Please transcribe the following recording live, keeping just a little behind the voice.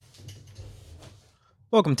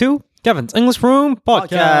Welcome to Kevin's English Room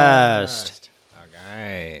Podcast.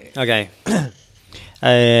 Okay.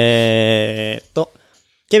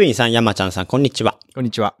 ケビンさん、山ちゃんさん、こんにちは。こん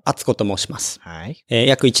にちは。あつこと申します。はい。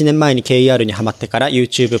約1年前に KER にハマってから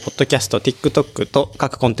YouTube、Podcast、TikTok と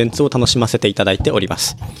各コンテンツを楽しませていただいておりま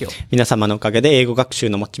す。皆様のおかげで英語学習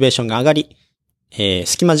のモチベーションが上がり、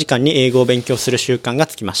隙間時間に英語を勉強する習慣が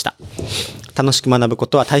つきました。楽しく学ぶこ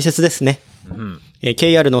とは大切ですね。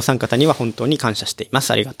KER のお三方には本当に感謝していま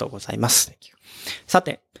す。ありがとうございます。さ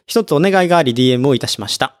て、一つお願いがあり DM をいたしま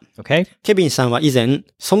した。Okay. ケビンさんは以前、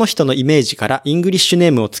その人のイメージからイングリッシュネ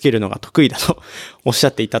ームをつけるのが得意だとおっしゃ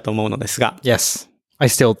っていたと思うのですが。Yes. I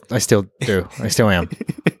still do. I still am.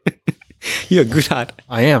 You're good at it.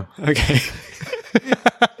 I am. Okay.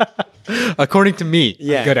 According to me,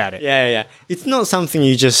 Yeah. I'm good at it. Yeah. It's not something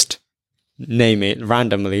you just name it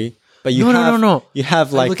randomly. But you No. You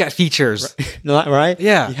have like I look at features. right?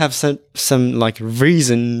 Yeah. You have some like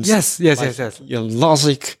reasons. Yes. Your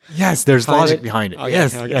logic. Yes, there's Behind logic it? behind it. Okay,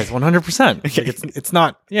 Yes, okay. yes, 100%. Okay. Like it's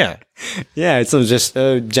not, yeah. Yeah, it's not just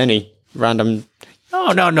Jenny random. No.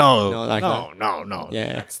 like No.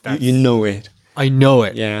 Yeah. That's, You know it. I know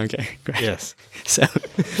it. Yeah, okay. Great. Yes. So,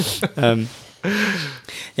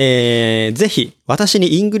 ぜひ私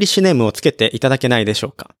にイングリッシュネームをつけていただけないでしょ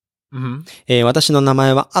うか。私の名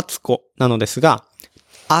前はあつこなのですが、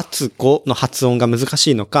あつこの発音が難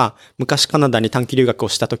しいのか、昔カナダに短期留学を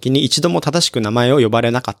した時に一度も正しく名前を呼ばれ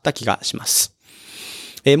なかった気がします。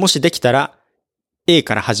もしできたら A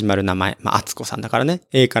から始まる名前、あつこさんだからね、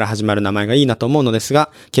A から始まる名前がいいなと思うのですが、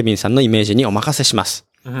ケビンさんのイメージにお任せします。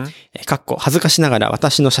恥ずかしながら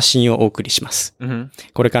私の写真をお送りします。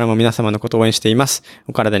これからも皆様のことを応援しています。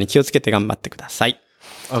お体に気をつけて頑張ってください。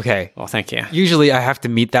Okay. Oh, thank you. Usually I have to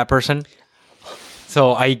meet that person.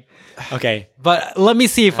 So Okay. But let me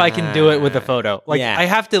see if I can do it with a photo. Like Yeah. I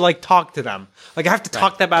have to like talk to them. Like I have to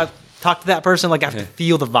talk to that person. Like I have to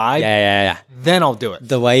feel the vibe. Yeah. Then I'll do it.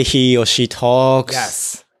 The way he or she talks.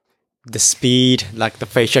 Yes. The speed, like the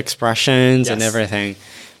facial expressions and Yes. everything.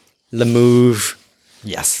 The move.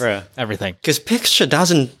 Yes. True. Everything. Because picture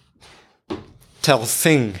doesn't tell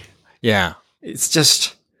thing. Yeah. It's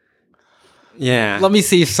just... Yeah. Let me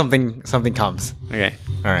see if something comes. Okay.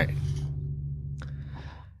 All right.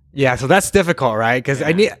 Yeah, so that's difficult, right? Because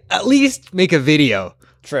I need at least make a video.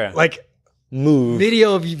 True. Like move.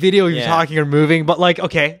 video of you Yeah. talking or moving, but like,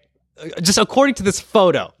 okay, just according to this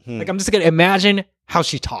photo, like I'm just gonna imagine how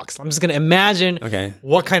she talks. I'm just gonna imagine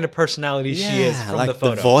what kind of personality she is from like the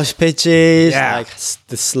photo. the voice pitches, Yeah. like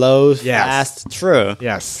the slow, Yes. fast. True.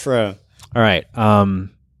 Yes. True. All right.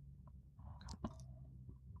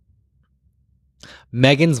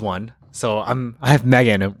 Megan's one. So I have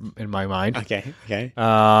Megan in my mind. Okay.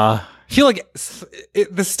 I feel like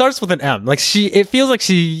this starts with an M. Like it feels like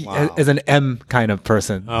she is an M kind of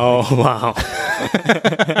person. Oh, wow.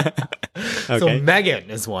 So Megan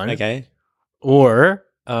is one. Okay. Or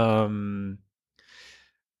not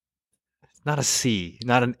a C,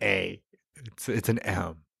 not an A. It's an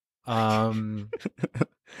M.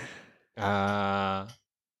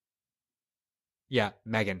 Yeah,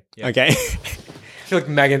 Megan. Yeah. Okay. I feel like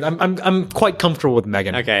Megan. I'm quite comfortable with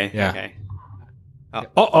Megan. Okay. Yeah. Okay.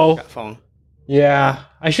 Uh-oh. Got phone. Yeah,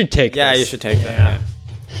 I should take Yeah, this. you should take that. Yeah.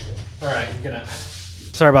 All right, I'm gonna.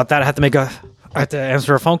 Sorry about that. I have to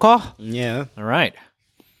answer a phone call. Yeah. All right.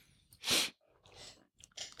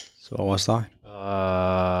 So what's that?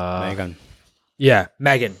 Megan. Yeah,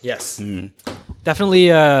 Megan. Yes. Definitely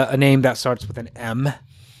a name that starts with an M.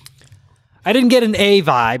 I didn't get an A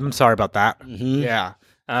vibe. I'm sorry about that. Yeah.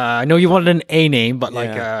 I know you wanted an A name, but like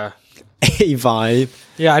A vibe.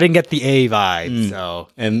 yeah, I didn't get the A vibe. So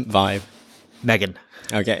M vibe. Megan.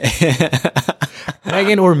 Okay.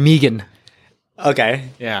 Megan or Megan. Okay.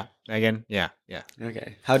 Yeah. Megan. Yeah.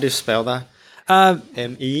 Okay. How do you spell that?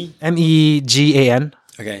 M-E? Megan.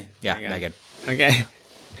 Okay. Yeah, Megan. Okay.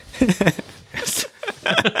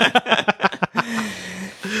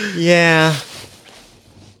 Yeah.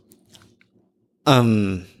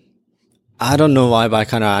 I don't know why, but I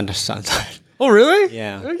kind of understand that. Oh, really?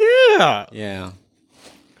 Yeah. Yeah.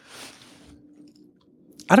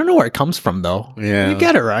 I don't know where it comes from, though. Yeah. You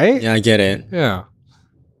get it, right? Yeah, I get it. Yeah.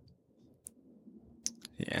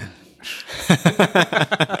 Yeah.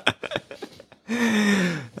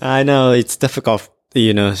 I know it's difficult,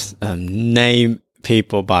 name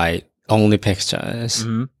people by only pictures.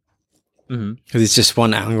 Because it's just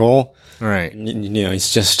one angle. Right.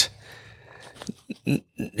 It's just,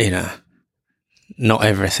 not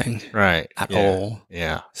everything. Right. At all.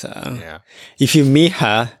 Yeah. So Yeah. if you meet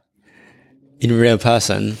her in real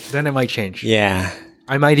person, Then it might change. yeah,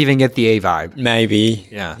 I might even get the A vibe. maybe.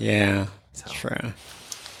 Yeah. Yeah. True.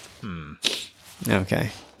 Okay.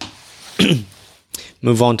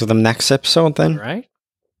 Move on to the next episode then. Right?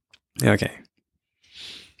 Okay.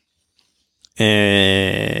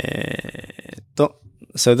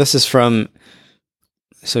 So this is from,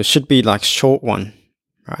 so it should be like short one,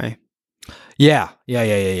 right? Yeah.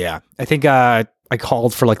 I think I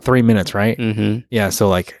called for like 3 minutes, right? Mm-hmm. Yeah, so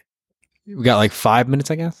like we got like 5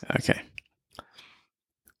 minutes, I guess. Okay.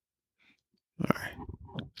 All right.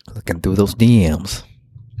 Looking through those DMs.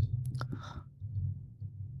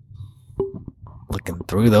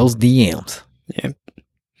 Yep.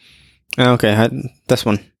 Okay, this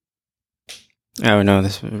one. Oh no,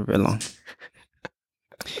 this was a bit long.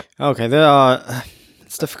 Okay,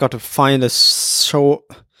 it's difficult to find a short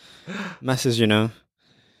message, Okay,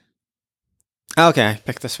 I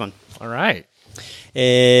picked this one. All right.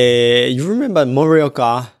 You remember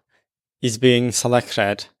Morioka is being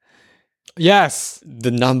selected? Yes. The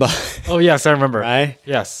number. Oh, yes, I remember. Right?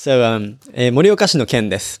 Yes. So, 盛岡市の件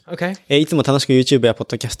です。Okay. いつも楽しく YouTube やポッ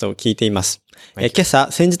ドキャストを聞いています。今朝、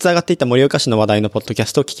先日上がっていた盛岡市の話題のポッドキャ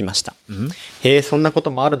ストを聞きました。そんなこと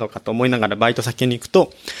もあるのかと思いながらバイト先に行く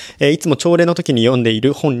と、いつも朝礼の時に読んでい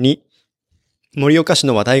る本に、盛岡市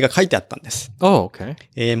の話題が書いてあったんです。Oh, okay.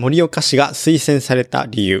 盛岡市が推薦された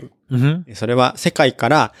理由。それは世界か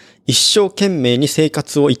ら一生懸命に生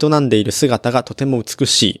活を営んでいる姿がとても美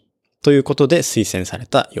しいということで推薦され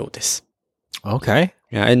たようです。Okay.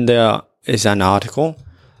 Yeah, and there is an article.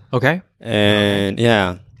 Okay. And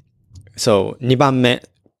yeah.So, 2番目、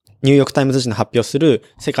ニューヨークタイムズ紙の発表する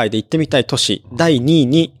世界で行ってみたい都市第2位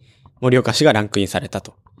に盛岡市がランクインされた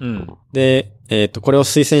と。で、これを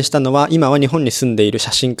推薦したのは今は日本に住んでいる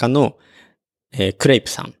写真家の、クレイブ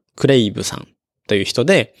さんという人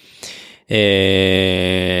で、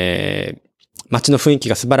街の雰囲気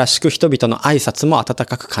が素晴らしく人々の挨拶も温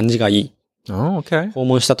かく感じがいい。Oh, okay. 訪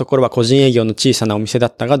問したところは個人営業の小さなお店だ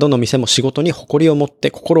ったが、どの店も仕事に誇りを持って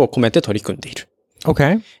心を込めて取り組んでいる。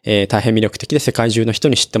Okay. 大変魅力的で世界中の人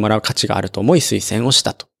に知ってもらう価値があると思い推薦をし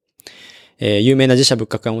たと。有名な自社仏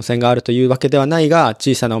閣や温泉があるというわけではないが、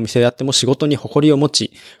小さなお店であっても仕事に誇りを持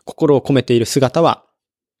ち、心を込めている姿は、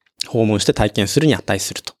訪問して体験するに値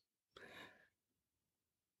すると。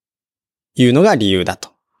いうのが理由だと。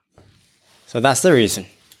So that's the reason.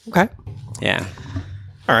 Okay. Yeah.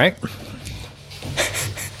 All right.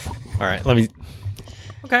 All right. Let me.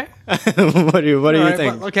 Okay. What do you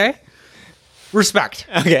think? Okay. Respect.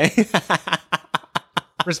 Okay.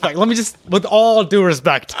 Respect. Let me just, with all due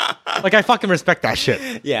respect, like I fucking respect that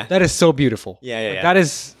shit. Yeah. That is so beautiful. Yeah. That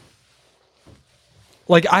is,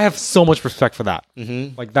 like, I have so much respect for that.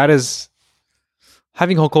 Like, that is,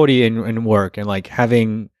 having hokori in work and like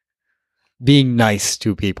being nice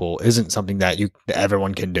to people isn't something that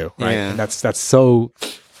everyone can do, right? Yeah. And that's so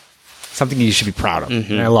something you should be proud of.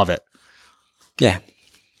 And I love it. Yeah.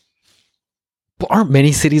 But aren't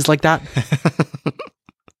many cities like that?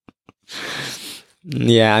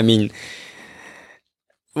 Yeah, I mean,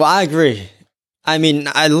 well, I agree. I mean,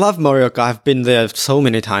 I love Morioka. I've been there so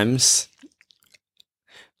many times.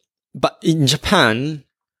 But in Japan,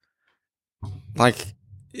 like,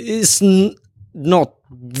 it's not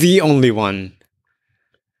the only one.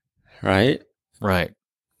 Right? Right.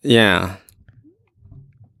 Yeah.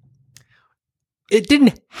 It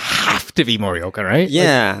didn't have to be Morioka, right?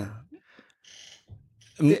 Yeah.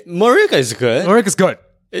 Morioka is good. Morioka's good.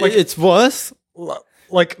 Like, it's worth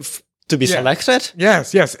like to be selected.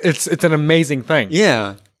 Yes. It's an amazing thing.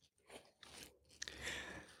 Yeah.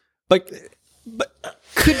 But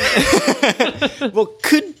could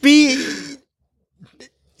could be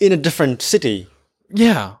in a different city.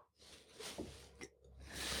 Yeah.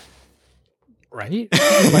 Right?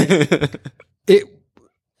 Like,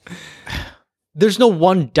 there's no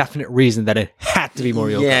one definite reason that it had to be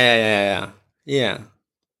Morioka. Yeah.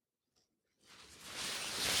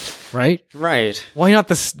 Right? Right. Why not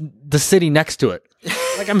the city next to it?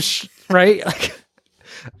 Like right? Like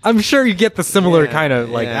I'm sure you get the similar kind of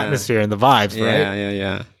like atmosphere and the vibes, right?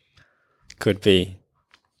 Yeah. Could be.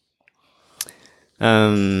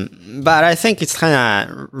 But I think it's kind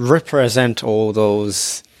of represent all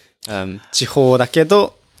those 地方だけ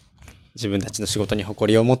ど自分たちの仕事に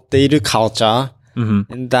誇りを持っている culture.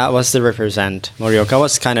 And that was the represent. Morioka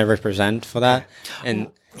was kind of represent for that.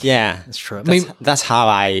 And yeah, that's true. That's how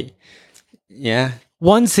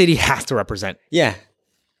one city has to represent. Yeah.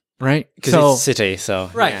 Right? Because it's a city,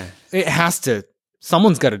 so. Right. Yeah. It has to.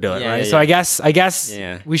 Someone's got to do it, right? So I guess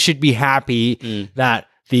we should be happy that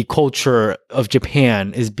the culture of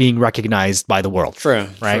Japan is being recognized by the world. True.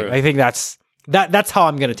 Right? True. I think that's how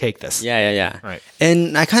I'm going to take this. Yeah. Right.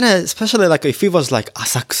 And I kind of, especially like if it was like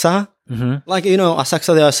Asakusa, Like,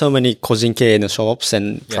 Asakusa, there are so many kojin-kei shops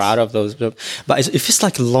and proud of those. But if it's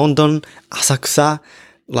like London, Asakusa,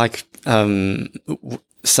 like,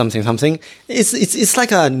 something, it's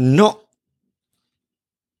like a not,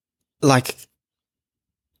 like,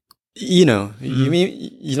 you know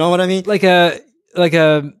what I mean? Like a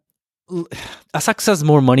Asakusa's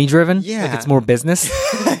more money driven. Yeah. Like it's more business.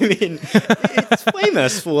 I mean, it's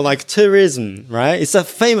famous for like tourism, right? It's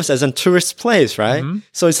famous as a tourist place, right?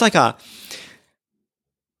 So it's like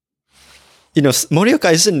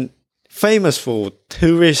Morioka isn't famous for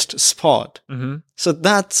tourist spot. So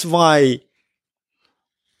that's why,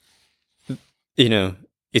 it's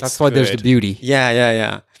That's why there's the beauty.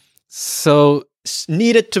 Yeah. So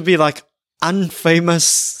needed to be like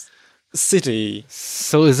unfamous city.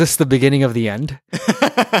 So is this the beginning of the end?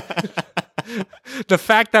 The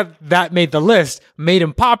fact that made the list, made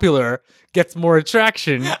him popular, gets more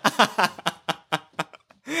attraction,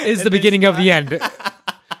 is the beginning of the end.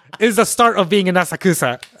 Is the start of being an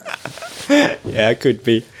Asakusa. Yeah, could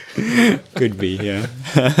be. Could be, yeah.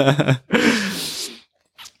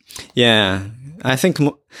 Yeah, I think...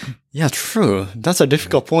 Yeah, true. That's a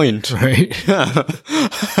difficult point. Right.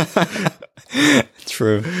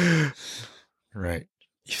 True. Right.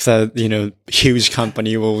 If that, huge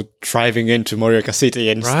company will driving into Morioka City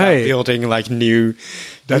and start building like new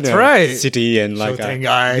city and like let's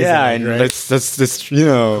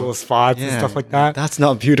cool spots and stuff like that. That's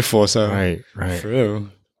not beautiful, so right.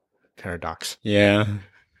 True. Paradox. Yeah.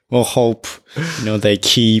 We'll hope they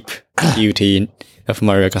keep the beauty of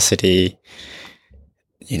Morioka City.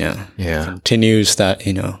 Continues that,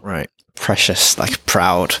 right. precious, like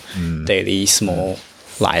proud, daily small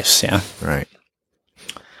lives. Yeah. Right.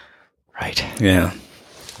 Yeah.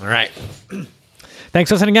 All right. Thanks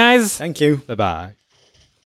for listening, guys. Thank you. Bye-bye.